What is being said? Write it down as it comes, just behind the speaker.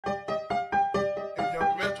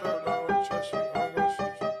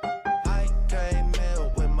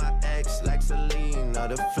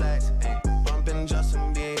the flex, ayy. Bumping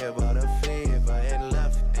Justin Bieber, the fever ain't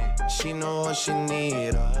left, ayy. She know what she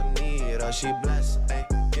need, all she blessed,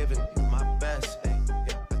 ayy. Giving you my best, ayy.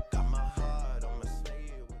 Yeah, I got my heart on my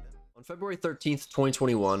sleeve. On February 13th,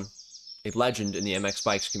 2021, a legend in the MX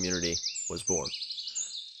Bikes community was born.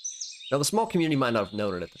 Now, the small community might not have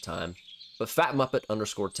known it at the time, but Fat Muppet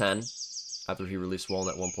 _10, after he released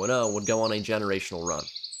Walnut 1.0, would go on a generational run,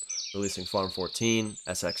 releasing Farm 14,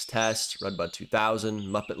 SX Test, Redbud 2000,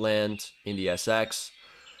 Muppet Land, Indy SX.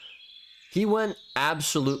 He went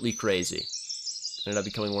absolutely crazy. Ended up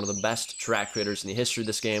becoming one of the best track creators in the history of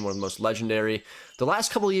this game, one of the most legendary. The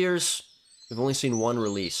last couple of years, we've only seen one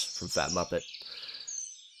release from Fat Muppet.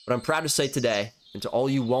 But I'm proud to say today, and to all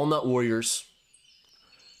you Walnut warriors,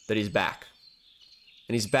 that he's back.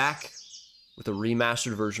 And he's back with a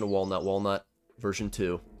remastered version of Walnut, Walnut version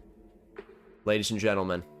 2. Ladies and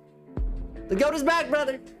gentlemen, the GOAT is back,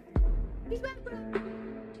 brother! He's back, brother!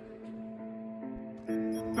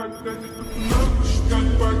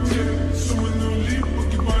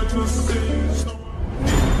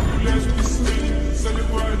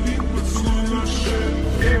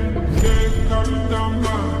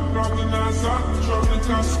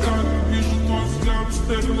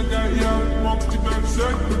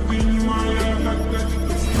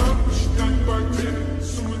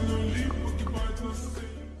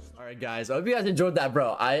 Alright guys, I hope you guys enjoyed that,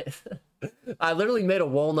 bro. I literally made a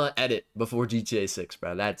Walnut edit before GTA 6,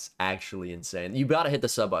 bro. That's actually insane. You gotta hit the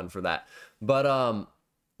sub button for that. But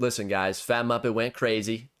listen guys, Fat Muppet went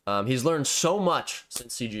crazy. He's learned so much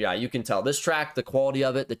since CGI. You can tell this track, the quality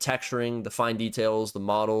of it, the texturing, the fine details, the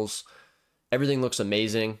models, everything looks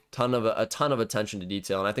amazing. A ton of attention to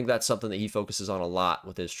detail, and I think that's something that he focuses on a lot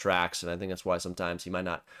with his tracks, and I think that's why sometimes he might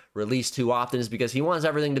not release too often, is because he wants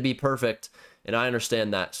everything to be perfect, and I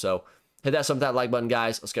understand that. So hit that like button,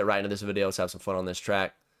 guys. Let's get right into this video. Let's have some fun on this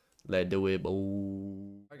track. Let's do it.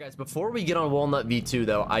 Alright guys, before we get on Walnut V2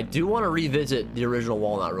 though, I do want to revisit the original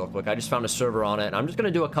Walnut real quick. I just found a server on it, and I'm just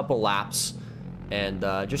going to do a couple laps, and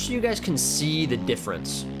just so you guys can see the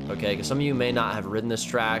difference, okay? Because some of you may not have ridden this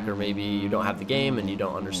track, or maybe you don't have the game and you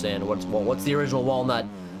don't understand what's the original Walnut.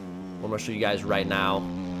 I'm going to show you guys right now.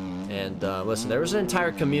 And listen, there was an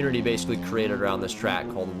entire community basically created around this track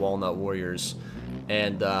called Walnut Warriors.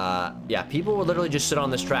 And yeah, people would literally just sit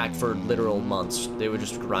on this track for literal months. They would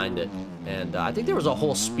just grind it. And I think there was a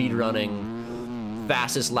whole speedrunning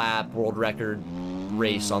fastest lap world record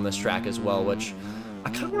race on this track as well, which I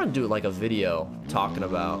kind of want to do like a video talking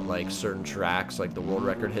about like certain tracks, like the world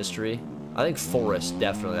record history. I think Forest,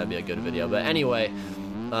 definitely that'd be a good video. But anyway,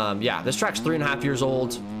 yeah, this track's 3.5 years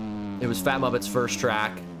old. It was Fat Muppet's first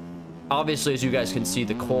track. Obviously, as you guys can see,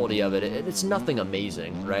 the quality of it, it's nothing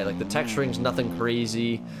amazing, right? Like the texturing's nothing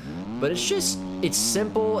crazy, but it's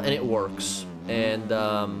simple and it works. And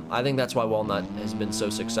I think that's why Walnut has been so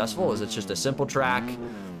successful, is it's just a simple track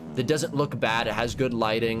that doesn't look bad. It has good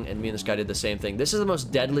lighting, and me and this guy did the same thing. This is the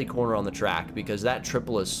most deadly corner on the track because that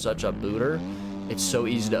triple is such a booter. It's so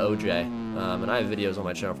easy to OJ. And I have videos on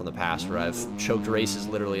my channel from the past where I've choked races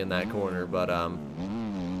literally in that corner, but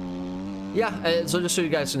yeah, so just so you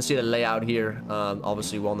guys can see the layout here,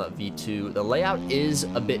 obviously Walnut V2, the layout is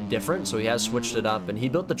a bit different, so he has switched it up, and he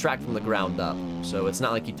built the track from the ground up. So it's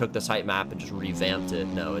not like he took this height map and just revamped it.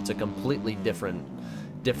 No, it's a completely different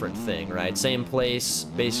thing, right? Same place,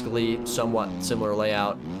 basically somewhat similar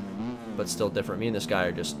layout, but still different. Me and this guy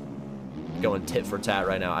are just going tit for tat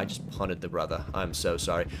right now. I just punted the brother. I'm so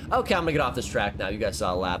sorry. Okay, I'm gonna get off this track now. You guys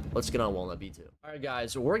saw a lap. Let's get on Walnut V2. All right,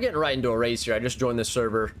 guys, we're getting right into a race here. I just joined this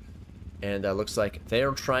server, and looks like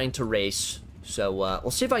they're trying to race. So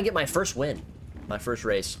we'll see if I can get my first win, my first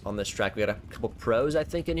race on this track. We got a couple pros, I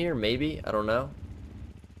think, in here. Maybe. I don't know.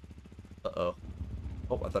 Uh-oh.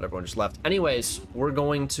 Oh, I thought everyone just left. Anyways, we're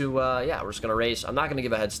going to, yeah, we're just going to race. I'm not going to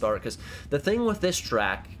give a head start because the thing with this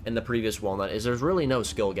track and the previous Walnut is there's really no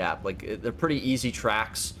skill gap. Like, they're pretty easy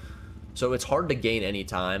tracks, so it's hard to gain any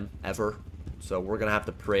time, ever. So we're going to have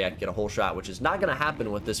to pray I can get a whole shot, which is not going to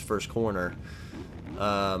happen with this first corner.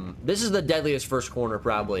 This is the deadliest first corner,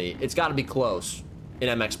 probably. It's got to be close in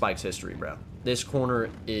MX Bikes history, bro. This corner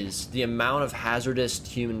is the amount of hazardous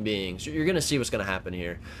human beings. You're going to see what's going to happen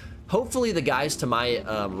here. Hopefully the guys to my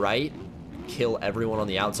right kill everyone on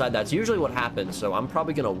the outside. That's usually what happens, so I'm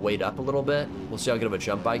probably going to wait up a little bit. We'll see how good of a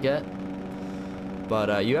jump I get.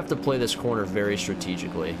 But you have to play this corner very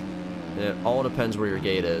strategically. And it all depends where your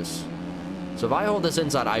gate is. So if I hold this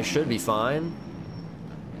inside, I should be fine.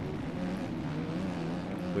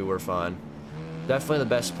 We were fine. Definitely the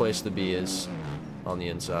best place to be is on the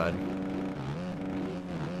inside.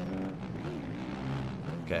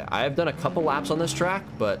 Okay, I have done a couple laps on this track,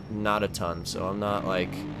 but not a ton, so I'm not, like...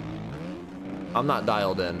 I'm not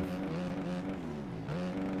dialed in.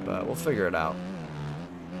 But we'll figure it out.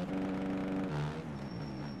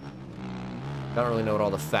 I don't really know what all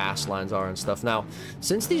the fast lines are and stuff. Now,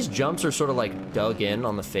 since these jumps are sort of like dug in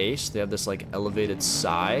on the face, they have this like elevated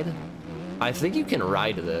side, I think you can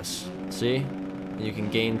ride this. See? And you can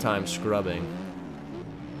gain time scrubbing.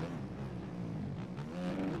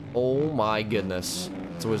 Oh my goodness.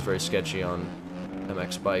 It's always very sketchy on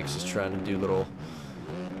MX bikes, is trying to do little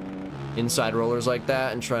inside rollers like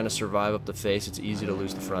that and trying to survive up the face. It's easy to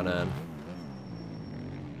lose the front end.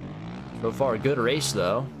 So far, a good race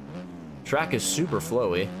though. Track is super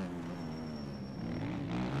flowy.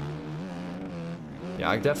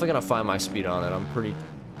 Yeah, I'm definitely gonna find my speed on it. I'm pretty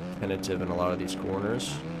tentative in a lot of these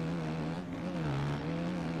corners.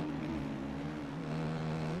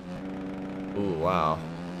 Ooh, wow.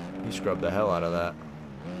 He scrubbed the hell out of that.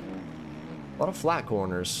 A lot of flat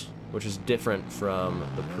corners, which is different from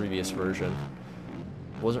the previous version.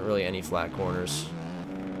 Wasn't really any flat corners.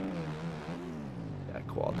 Yeah,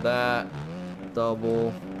 quad that.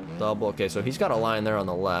 Double. Double. Okay, so he's got a line there on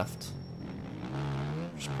the left,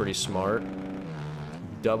 which is pretty smart.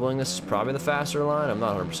 Doubling this is probably the faster line. I'm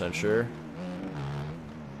not 100% sure.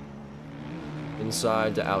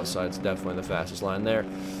 Inside to outside is definitely the fastest line there.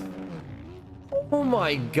 Oh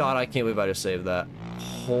my god, I can't believe I just saved that.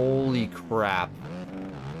 Holy crap.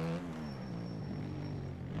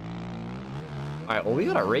 Alright, well, we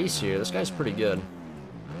got a race here. This guy's pretty good.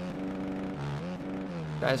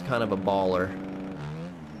 Guy's kind of a baller.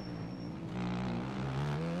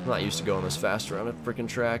 I'm not used to going this fast around a freaking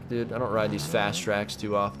track, dude. I don't ride these fast tracks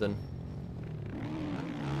too often.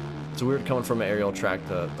 It's weird coming from an aerial track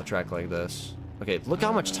to a track like this. Okay, look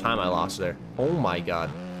how much time I lost there. Oh my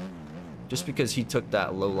god. Just because he took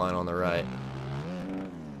that low line on the right.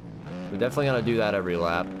 We're definitely gonna do that every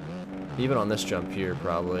lap. Even on this jump here,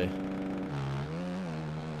 probably.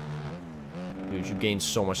 Dude, you gained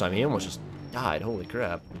so much time. He almost just died. Holy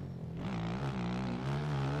crap.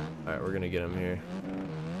 Alright, we're gonna get him here.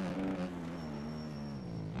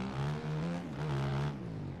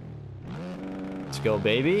 Let's go,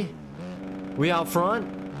 baby. We out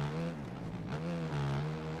front.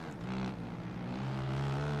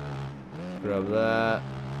 Grab that.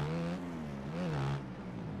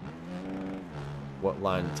 What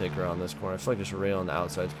line to take around this corner? I feel like just rail on the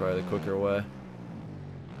outside is probably the quicker way.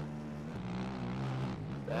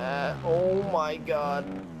 That. Oh my god.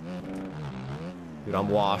 Dude, I'm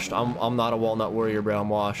washed. I'm not a Walnut warrior, bro. I'm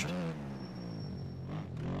washed.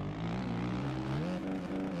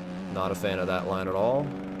 Not a fan of that line at all.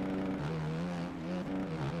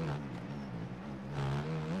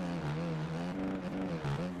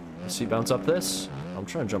 See, bounce up this. I'm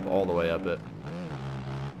trying to jump all the way up it.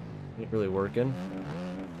 Ain't really working.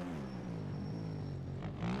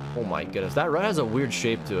 Oh my goodness, that ride has a weird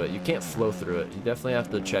shape to it. You can't flow through it. You definitely have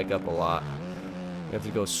to check up a lot. You have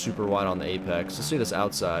to go super wide on the apex. Let's see this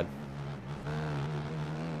outside.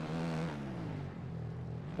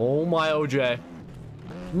 Oh my OJ.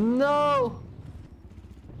 No!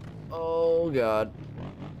 Oh god.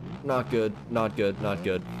 Not good, not good, not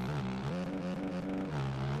good.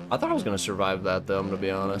 I thought I was gonna survive that though, I'm gonna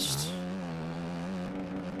be honest.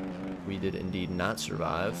 We did indeed not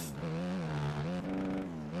survive.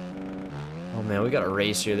 Oh man, we got a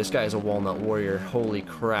race here. This guy is a Walnut warrior. Holy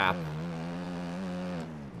crap.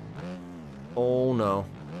 Oh no.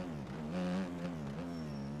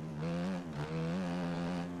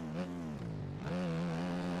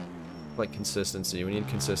 Like consistency. We need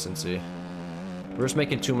consistency. We're just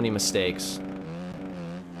making too many mistakes.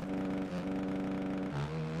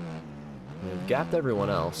 We've gapped everyone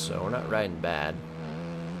else, so we're not riding bad.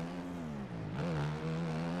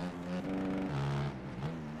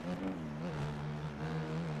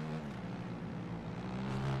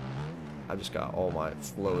 I just got all my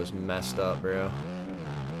flow is messed up, bro.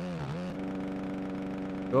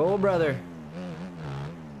 Go, brother.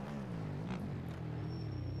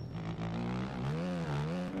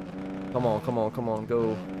 Come on, come on, come on,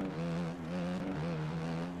 go.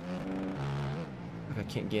 I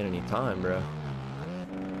can't gain any time, bro.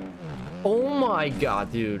 Oh my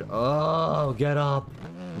god, dude. Oh, get up.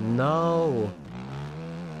 No.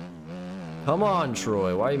 Come on,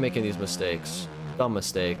 Troy. Why are you making these mistakes? Dumb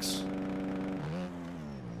mistakes.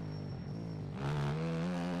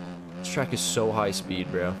 This track is so high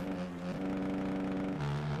speed, bro.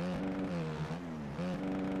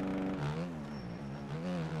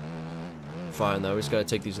 Fine though, we just gotta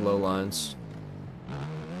take these low lines.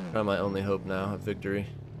 Kind of my only hope now of victory.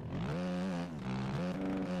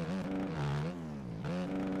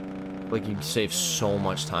 Like, you save so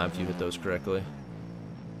much time if you hit those correctly.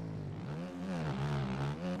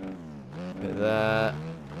 Okay, that.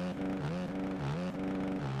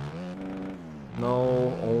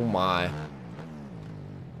 No, oh my.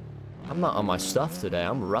 I'm not on my stuff today.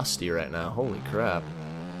 I'm rusty right now. Holy crap.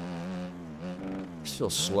 I feel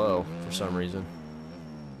slow for some reason.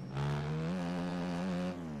 I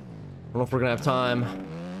don't know if we're gonna have time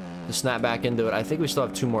to snap back into it. I think we still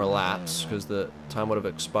have 2 more laps because the time would have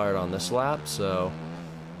expired on this lap, so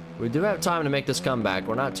we do have time to make this comeback.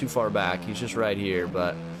 We're not too far back. He's just right here,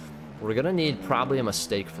 but we're gonna need probably a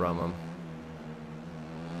mistake from him.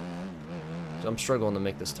 So I'm struggling to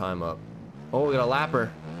make this time up. Oh, we got a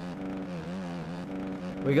lapper.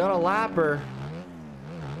 We got a lapper.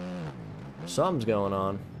 Something's going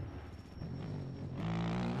on.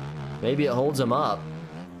 Maybe it holds him up.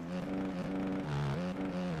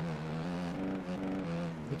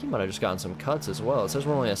 I think he might have just gotten some cuts as well. It says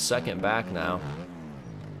we're only a second back now.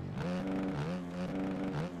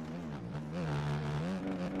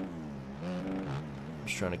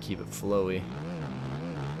 Just trying to keep it flowy.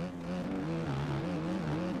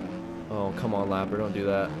 Oh, come on, Lapper, don't do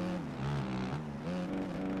that.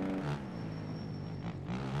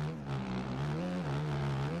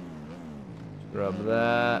 Grab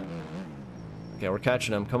that. Okay, we're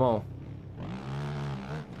catching him. Come on.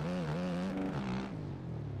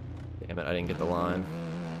 Damn it, I didn't get the line.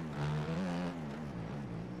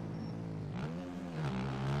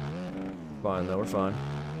 Fine, though, we're fine.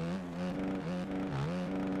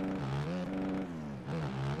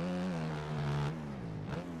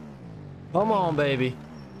 Come on, baby.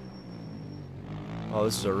 Oh,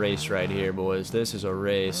 this is a race right here, boys. This is a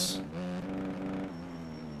race.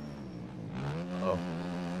 Oh.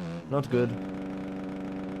 Not good.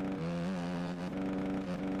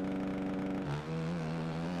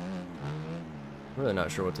 Really not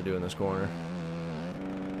sure what to do in this corner.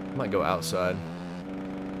 I might go outside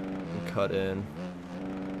and cut in.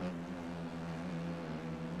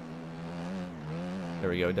 There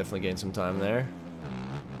we go. Definitely gained some time there.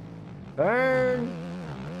 Burn!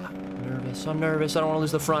 I'm nervous. I'm nervous. I don't want to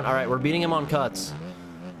lose the front. All right, we're beating him on cuts.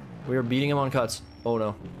 We are beating him on cuts. Oh,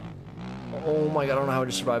 no. Oh, my God. I don't know how I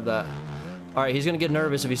just survived that. All right, he's going to get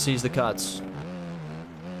nervous if he sees the cuts.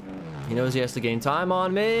 He knows he has to gain time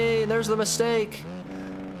on me. There's the mistake.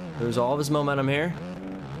 There's all of his momentum here.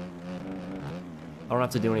 I don't have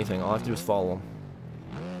to do anything. All I have to do is follow him.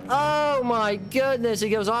 Oh, my goodness. He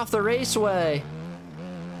goes off the raceway.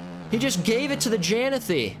 He just gave it to the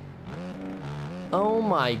Janathy. Oh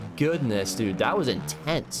my goodness, dude, that was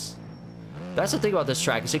intense. That's the thing about this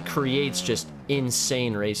track, is it creates just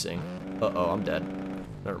insane racing. Uh-oh, I'm dead.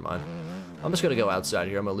 Never mind. I'm just gonna go outside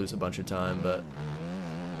here. I'm gonna lose a bunch of time, but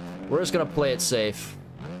we're just gonna play it safe.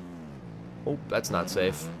 Oh, that's not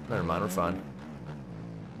safe. Never mind, we're fine.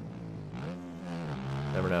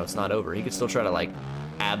 Never know, it's not over. He could still try to, like,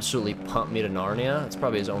 absolutely pump me to Narnia. That's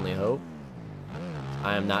probably his only hope.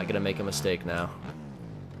 I am not gonna make a mistake now.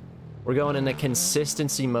 We're going into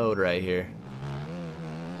consistency mode right here.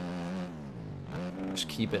 Just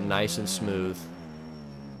keep it nice and smooth.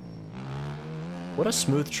 What a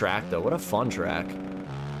smooth track, though. What a fun track.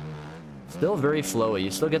 Still very flowy. You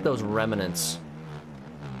still get those remnants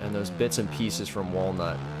and those bits and pieces from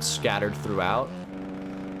Walnut scattered throughout.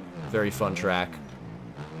 Very fun track.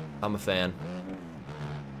 I'm a fan.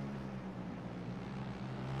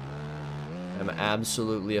 I'm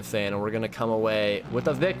absolutely a fan, and we're gonna come away with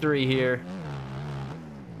a victory here.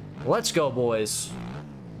 Let's go, boys.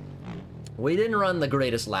 We didn't run the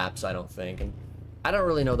greatest laps, I don't think, and I don't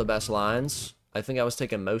really know the best lines. I think I was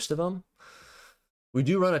taking most of them. We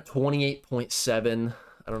do run a 28.7.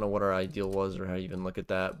 I don't know what our ideal was or how you even look at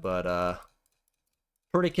that, but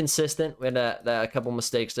pretty consistent. We had a couple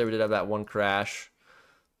mistakes there. We did have that one crash,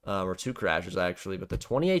 or 2 crashes actually, but the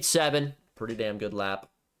 28.7, pretty damn good lap.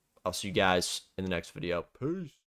 I'll see you guys in the next video. Peace.